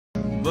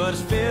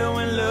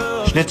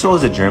Schnitzel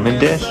is a German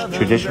dish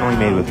traditionally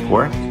made with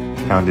pork,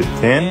 pounded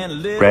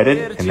thin,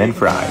 breaded, and then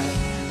fried.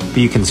 But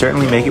you can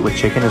certainly make it with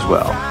chicken as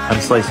well. I'm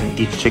slicing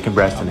each chicken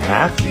breast in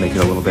half to make it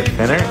a little bit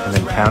thinner and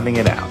then pounding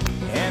it out.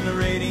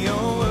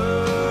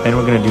 Then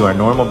we're going to do our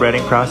normal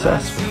breading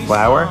process with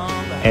flour,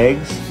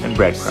 eggs, and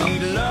breadcrumbs.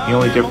 The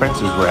only difference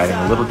is we're adding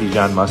a little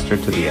Dijon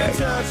mustard to the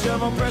eggs.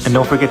 And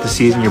don't forget to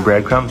season your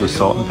breadcrumbs with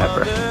salt and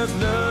pepper.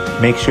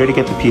 Make sure to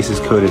get the pieces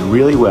coated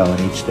really well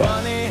in each step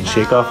and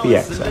shake off the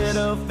excess.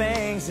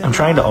 I'm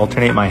trying to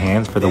alternate my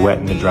hands for the wet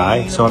and the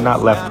dry so I'm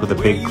not left with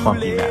a big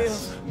clumpy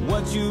mess.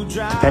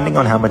 Depending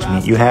on how much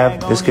meat you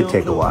have, this could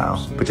take a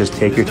while, but just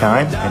take your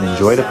time and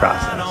enjoy the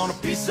process.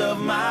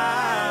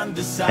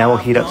 Now we'll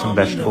heat up some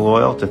vegetable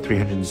oil to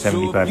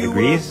 375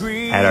 degrees,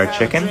 add our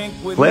chicken,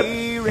 flip,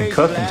 and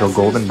cook until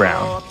golden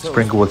brown.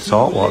 Sprinkle with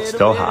salt while it's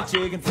still hot.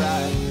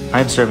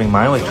 I'm serving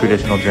mine with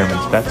traditional German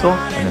Schnitzel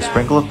and a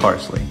sprinkle of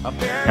parsley.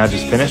 Now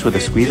just finish with a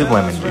squeeze of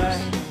lemon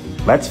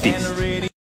juice. Let's feast!